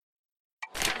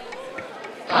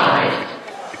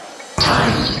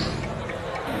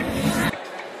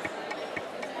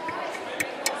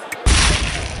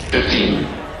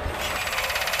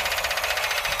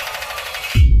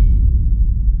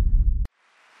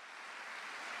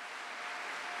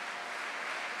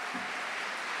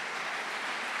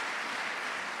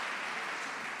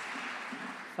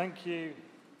Thank you.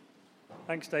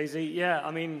 Thanks, Daisy. Yeah,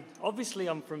 I mean, obviously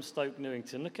I'm from Stoke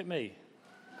Newington. Look at me.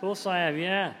 Of course I am,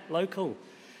 yeah, local.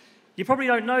 You probably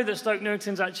don't know that Stoke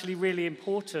Newington's actually really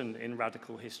important in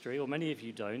radical history, or many of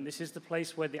you don't. This is the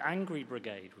place where the Angry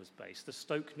Brigade was based, the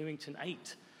Stoke Newington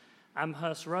 8,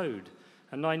 Amherst Road,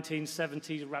 a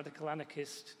 1970s radical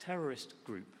anarchist terrorist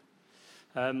group.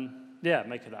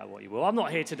 Make of that what you will. I'm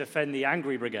not here to defend the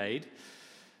Angry Brigade,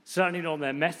 certainly not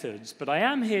their methods, but I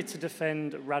am here to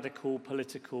defend radical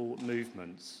political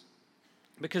movements.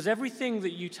 Because everything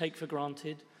that you take for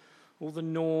granted, all the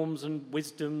norms and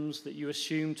wisdoms that you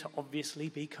assume to obviously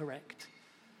be correct,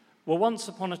 were once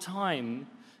upon a time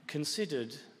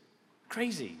considered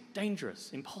crazy, dangerous,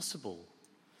 impossible,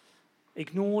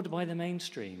 ignored by the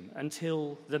mainstream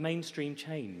until the mainstream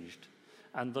changed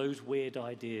and those weird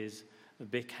ideas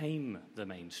became the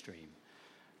mainstream.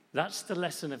 That's the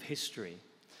lesson of history.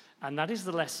 And that is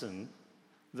the lesson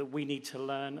that we need to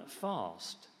learn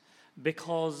fast,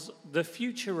 because the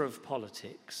future of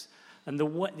politics and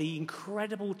the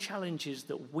incredible challenges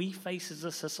that we face as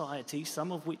a society,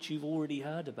 some of which you've already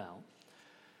heard about,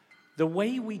 the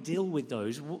way we deal with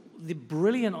those, the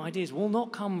brilliant ideas will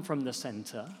not come from the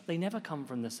center. They never come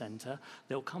from the center.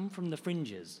 They'll come from the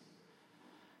fringes.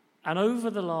 And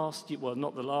over the last year, well,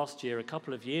 not the last year, a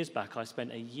couple of years back, I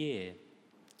spent a year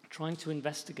trying to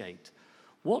investigate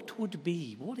what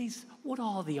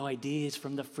are the ideas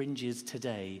from the fringes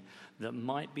today that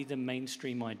might be the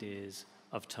mainstream ideas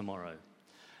of tomorrow.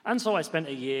 And so I spent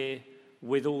a year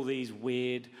with all these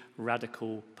weird,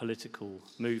 radical political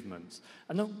movements.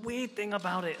 And the weird thing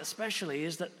about it especially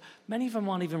is that many of them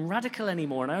aren't even radical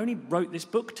anymore. And I only wrote this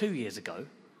book 2 years ago.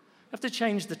 I have to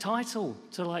change the title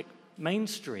to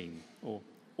mainstream or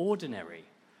ordinary,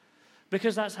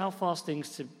 because that's how fast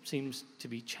things seems to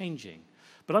be changing.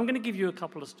 But I'm going to give you a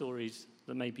couple of stories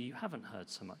that maybe you haven't heard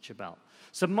so much about.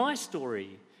 So my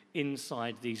story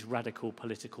inside these radical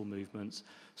political movements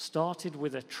started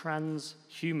with a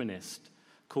transhumanist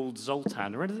called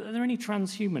Zoltan. Are there any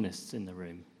transhumanists in the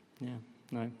room? Yeah,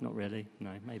 no, not really,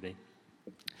 no, maybe.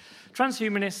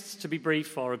 Transhumanists, to be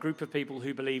brief, are a group of people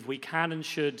who believe we can and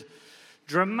should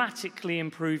dramatically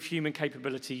improve human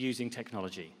capability using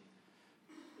technology.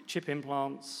 Chip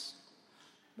implants,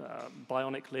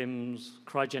 bionic limbs,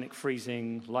 cryogenic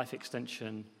freezing, life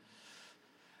extension.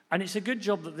 And it's a good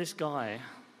job that this guy,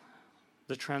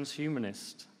 the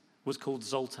transhumanist, was called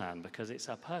Zoltan, because it's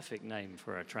a perfect name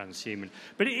for a transhuman.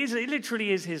 But it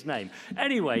literally is his name.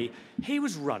 Anyway, he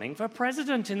was running for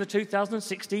president in the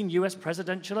 2016 US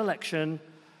presidential election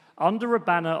under a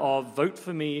banner of "Vote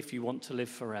for me if you want to live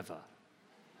forever."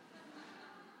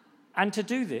 And to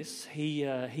do this, he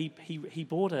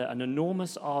bought an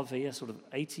enormous RV, a sort of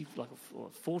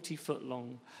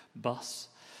 40-foot-long bus,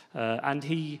 and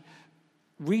he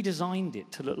redesigned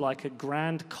it to look like a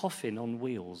grand coffin on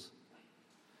wheels.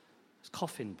 It's a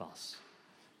coffin bus.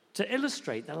 To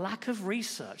illustrate the lack of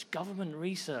research, government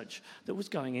research, that was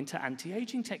going into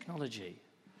anti-aging technology.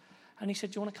 And he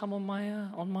said, "Do you want to come on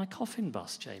my coffin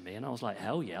bus, Jamie?" And I was like,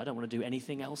 "Hell yeah, I don't want to do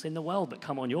anything else in the world but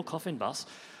come on your coffin bus."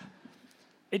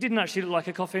 It didn't actually look like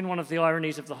a coffin. One of the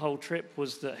ironies of the whole trip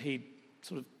was that he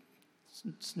sort of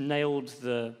nailed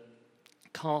the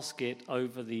casket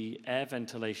over the air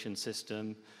ventilation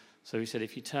system. So he said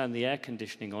if you turn the air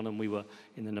conditioning on, and we were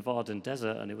in the Nevadan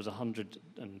desert and it was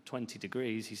 120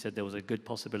 degrees, he said there was a good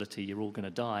possibility you're all going to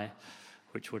die,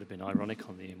 which would have been ironic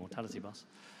on the Immortality bus.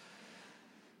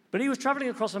 But he was traveling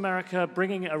across America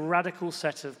bringing a radical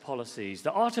set of policies.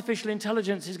 That artificial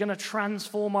intelligence is going to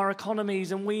transform our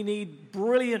economies, and we need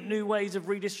brilliant new ways of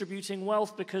redistributing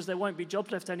wealth because there won't be jobs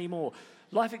left anymore.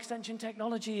 Life extension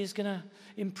technology is going to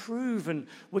improve, and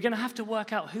we're going to have to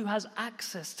work out who has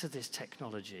access to this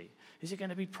technology. Is it going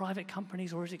to be private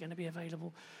companies, or is it going to be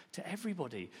available to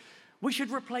everybody? We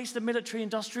should replace the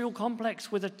military-industrial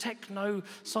complex with a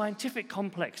techno-scientific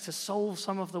complex to solve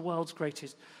some of the world's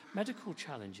greatest medical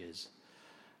challenges.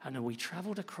 And we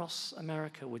traveled across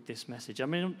America with this message. I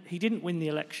mean, he didn't win the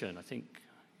election. I think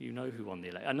you know who won the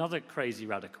election. Another crazy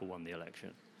radical won the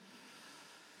election.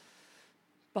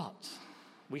 But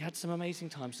we had some amazing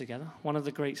times together. One of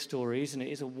the great stories, and it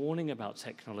is a warning about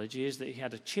technology, is that he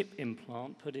had a chip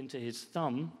implant put into his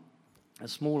thumb, a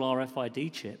small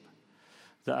RFID chip,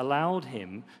 that allowed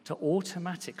him to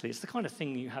automatically, it's the kind of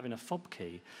thing you have in a fob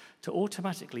key, to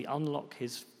automatically unlock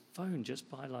his phone just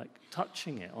by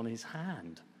touching it on his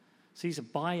hand. So these are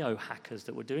biohackers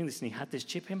that were doing this, and he had this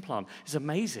chip implant. It's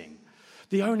amazing.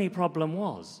 The only problem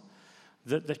was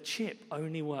that the chip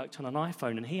only worked on an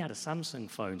iPhone, and he had a Samsung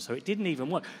phone, so it didn't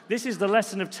even work. This is the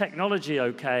lesson of technology,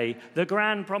 okay? The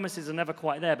grand promises are never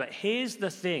quite there, but here's the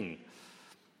thing.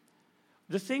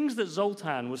 The things that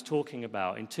Zoltan was talking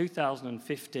about in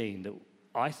 2015 that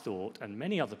I thought, and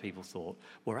many other people thought,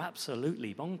 were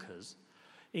absolutely bonkers,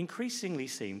 increasingly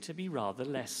seem to be rather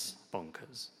less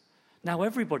bonkers. Now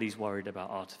everybody's worried about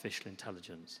artificial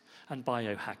intelligence and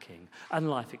biohacking and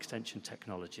life extension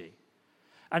technology.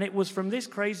 And it was from this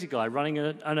crazy guy running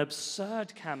an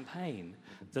absurd campaign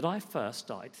that I first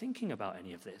started thinking about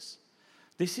any of this.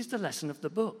 This is the lesson of the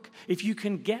book. If you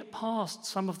can get past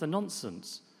some of the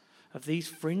nonsense of these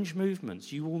fringe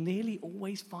movements, you will nearly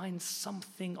always find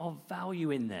something of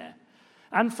value in there.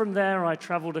 And from there, I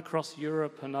traveled across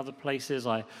Europe and other places.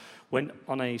 I went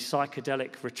on a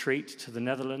psychedelic retreat to the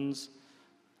Netherlands.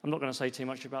 I'm not going to say too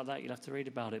much about that. You'll have to read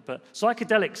about it. But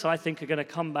psychedelics, I think, are going to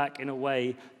come back in a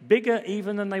way bigger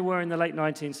even than they were in the late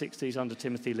 1960s under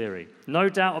Timothy Leary. No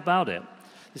doubt about it.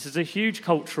 This is a huge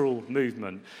cultural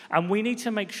movement. And we need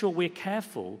to make sure we're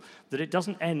careful that it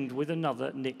doesn't end with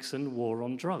another Nixon war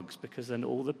on drugs, because then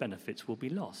all the benefits will be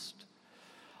lost.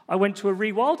 I went to a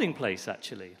rewilding place,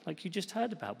 actually, like you just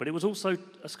heard about. But it was also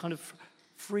a kind of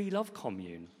free love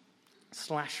commune /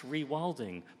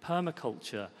 rewilding,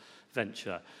 permaculture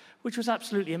venture, which was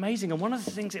absolutely amazing. And one of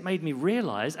the things it made me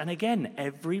realize, and again,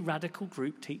 every radical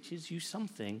group teaches you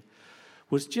something,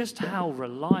 was just how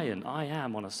reliant I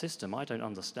am on a system I don't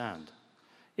understand.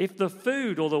 If the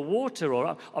food or the water,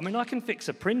 I can fix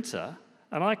a printer,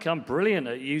 and I'm brilliant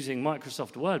at using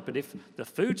Microsoft Word, but if the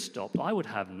food stopped, I would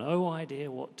have no idea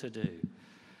what to do.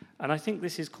 And I think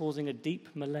this is causing a deep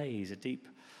malaise, a deep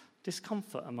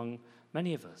discomfort among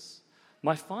many of us.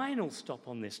 My final stop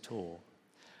on this tour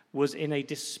was in a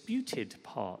disputed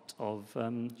part of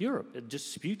Europe, a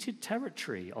disputed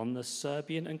territory on the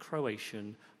Serbian and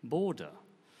Croatian border.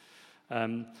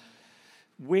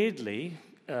 Weirdly,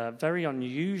 very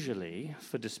unusually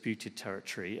for disputed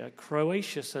territory,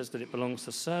 Croatia says that it belongs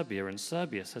to Serbia, and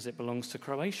Serbia says it belongs to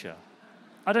Croatia.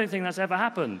 I don't think that's ever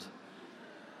happened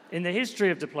in the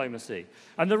history of diplomacy.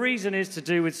 And the reason is to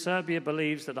do with Serbia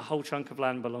believes that a whole chunk of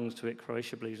land belongs to it.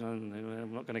 Croatia believes,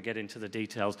 I'm not going to get into the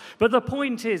details. But the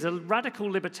point is, a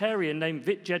radical libertarian named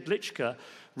Vit Jedlička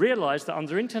realized that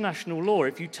under international law,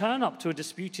 if you turn up to a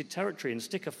disputed territory and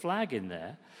stick a flag in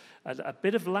there, a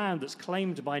bit of land that's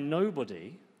claimed by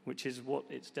nobody, which is what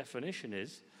its definition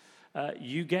is,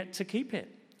 you get to keep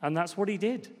it. And that's what he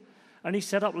did. And he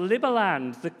set up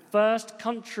Liberland, the first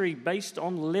country based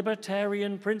on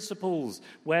libertarian principles,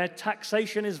 where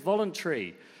taxation is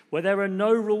voluntary, where there are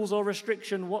no rules or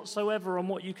restriction whatsoever on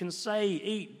what you can say,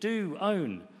 eat, do,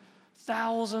 own.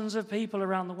 Thousands of people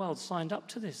around the world signed up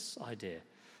to this idea.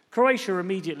 Croatia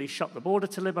immediately shut the border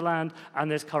to Liberland, and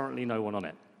there's currently no one on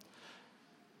it.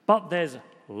 But there's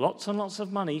lots and lots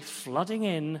of money flooding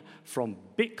in from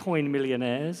Bitcoin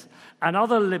millionaires and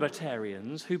other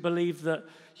libertarians who believe that,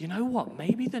 you know what,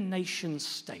 maybe the nation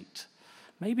state,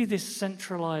 maybe this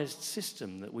centralized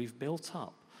system that we've built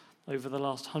up over the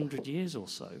last 100 years or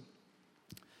so,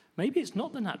 maybe it's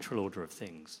not the natural order of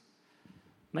things.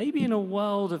 Maybe in a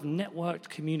world of networked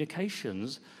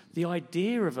communications, the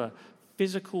idea of a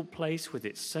physical place with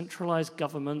its centralized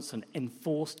governments and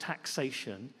enforced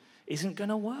taxation isn't going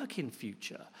to work in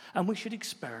future, and we should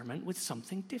experiment with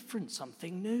something different,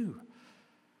 something new.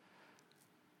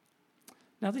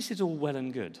 Now, this is all well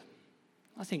and good.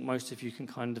 I think most of you can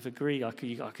kind of agree. I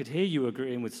could hear you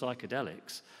agreeing with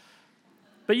psychedelics.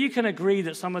 But you can agree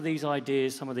that some of these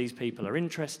ideas, some of these people are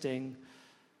interesting.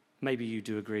 Maybe you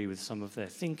do agree with some of their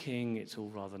thinking. It's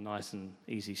all rather nice and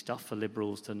easy stuff for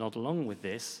liberals to nod along with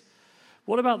this.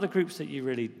 What about the groups that you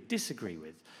really disagree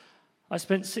with? I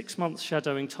spent 6 months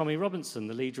shadowing Tommy Robinson,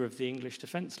 the leader of the English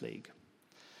Defence League.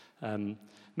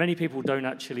 Many people don't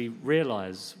actually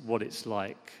realize what it's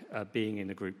like being in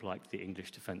a group like the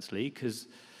English Defence League, because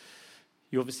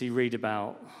you obviously read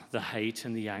about the hate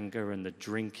and the anger and the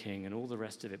drinking and all the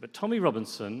rest of it. But Tommy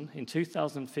Robinson, in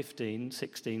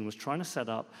 2015-16, was trying to set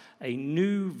up a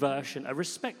new version, a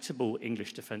respectable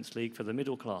English Defence League for the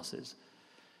middle classes.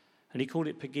 And he called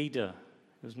it Pegida.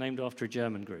 It was named after a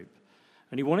German group.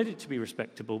 And he wanted it to be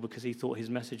respectable because he thought his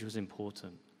message was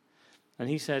important. And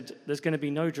he said, there's going to be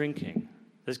no drinking.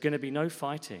 There's going to be no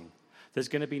fighting. There's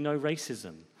going to be no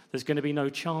racism. There's going to be no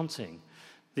chanting.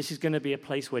 This is going to be a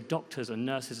place where doctors and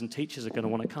nurses and teachers are going to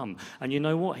want to come. And you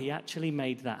know what? He actually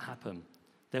made that happen.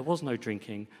 There was no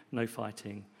drinking, no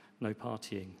fighting, no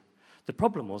partying. The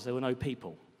problem was there were no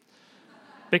people.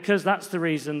 Because that's the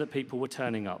reason that people were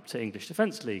turning up to English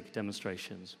Defence League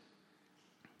demonstrations.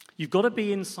 You've got to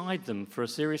be inside them for a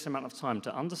serious amount of time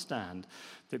to understand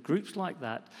that groups like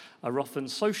that are often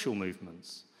social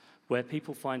movements where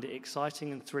people find it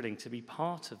exciting and thrilling to be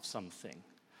part of something.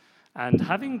 And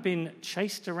having been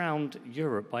chased around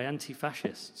Europe by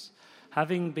anti-fascists,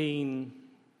 having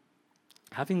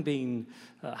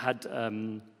had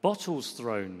bottles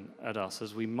thrown at us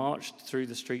as we marched through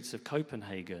the streets of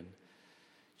Copenhagen,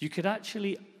 you could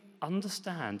actually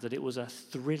understand that it was a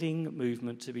thrilling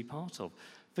movement to be part of.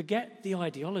 Forget the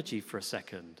ideology for a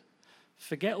second.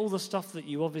 Forget all the stuff that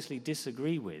you obviously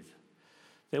disagree with.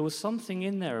 There was something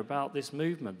in there about this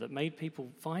movement that made people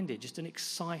find it just an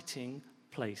exciting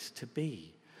place to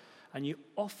be. And you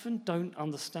often don't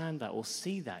understand that or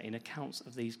see that in accounts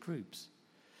of these groups.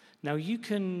 Now,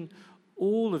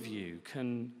 all of you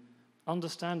can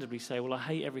understandably say, well, I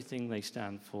hate everything they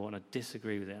stand for and I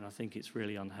disagree with it and I think it's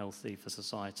really unhealthy for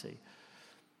society.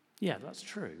 Yeah, that's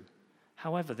true.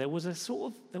 However, there was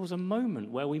a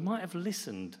moment where we might have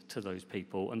listened to those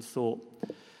people and thought,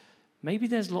 maybe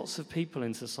there's lots of people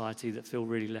in society that feel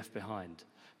really left behind.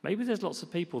 Maybe there's lots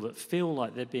of people that feel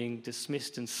like they're being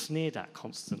dismissed and sneered at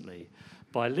constantly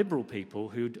by liberal people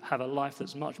who have a life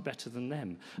that's much better than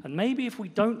them. And maybe if we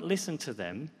don't listen to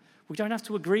them, we don't have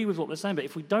to agree with what they're saying, but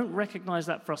if we don't recognize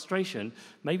that frustration,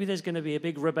 maybe there's going to be a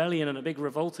big rebellion and a big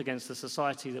revolt against the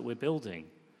society that we're building.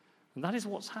 And that is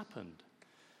what's happened.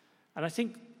 And I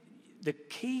think the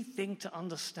key thing to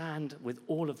understand with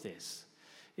all of this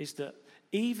is that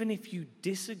even if you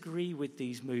disagree with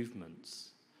these movements,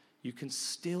 you can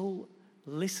still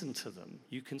listen to them.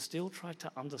 You can still try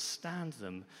to understand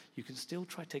them. You can still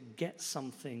try to get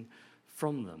something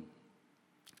from them.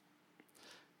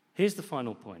 Here's the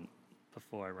final point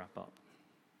before I wrap up.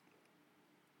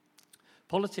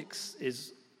 Politics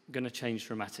is going to change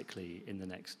dramatically in the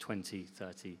next 20,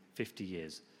 30, 50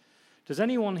 years. Does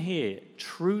anyone here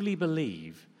truly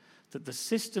believe that the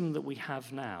system that we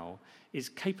have now is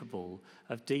capable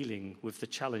of dealing with the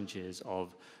challenges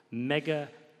of mega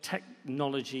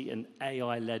technology and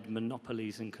AI-led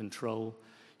monopolies and control,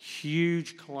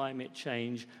 huge climate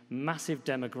change, massive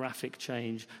demographic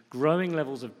change, growing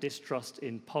levels of distrust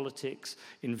in politics,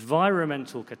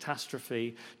 environmental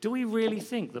catastrophe? Do we really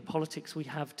think the politics we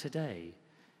have today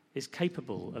is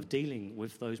capable of dealing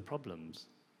with those problems?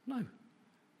 No,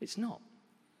 it's not.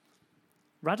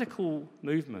 Radical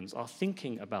movements are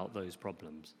thinking about those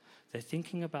problems. They're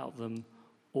thinking about them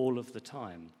all of the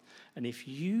time. And if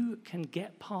you can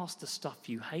get past the stuff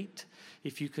you hate,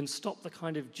 if you can stop the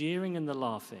kind of jeering and the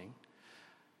laughing,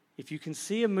 if you can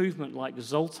see a movement like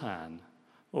Zoltan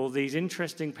or these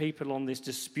interesting people on this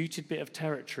disputed bit of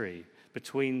territory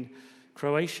between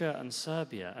Croatia and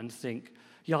Serbia and think,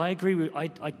 yeah, I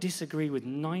disagree with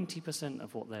 90%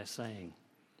 of what they're saying,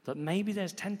 but maybe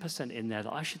there's 10% in there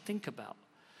that I should think about.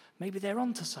 Maybe they're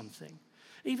onto something.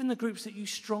 Even the groups that you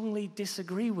strongly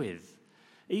disagree with,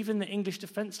 even the English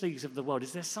Defence Leagues of the world,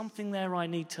 is there something there I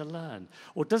need to learn?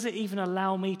 Or does it even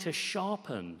allow me to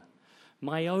sharpen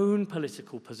my own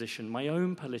political position, my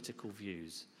own political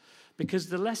views? Because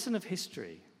the lesson of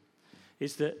history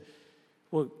is that,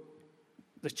 well,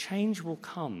 the change will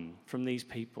come from these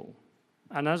people.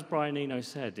 And as Brian Eno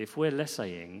said, if we're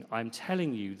lessaying, I'm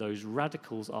telling you those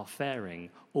radicals are faring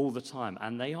all the time,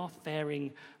 and they are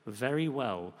faring very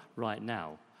well right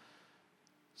now.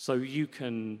 So you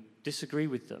can disagree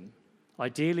with them.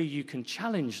 Ideally, you can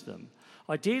challenge them.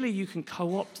 Ideally, you can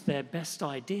co-opt their best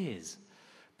ideas.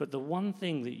 But the one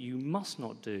thing that you must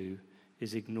not do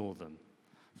is ignore them.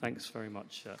 Thanks very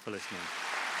much for listening.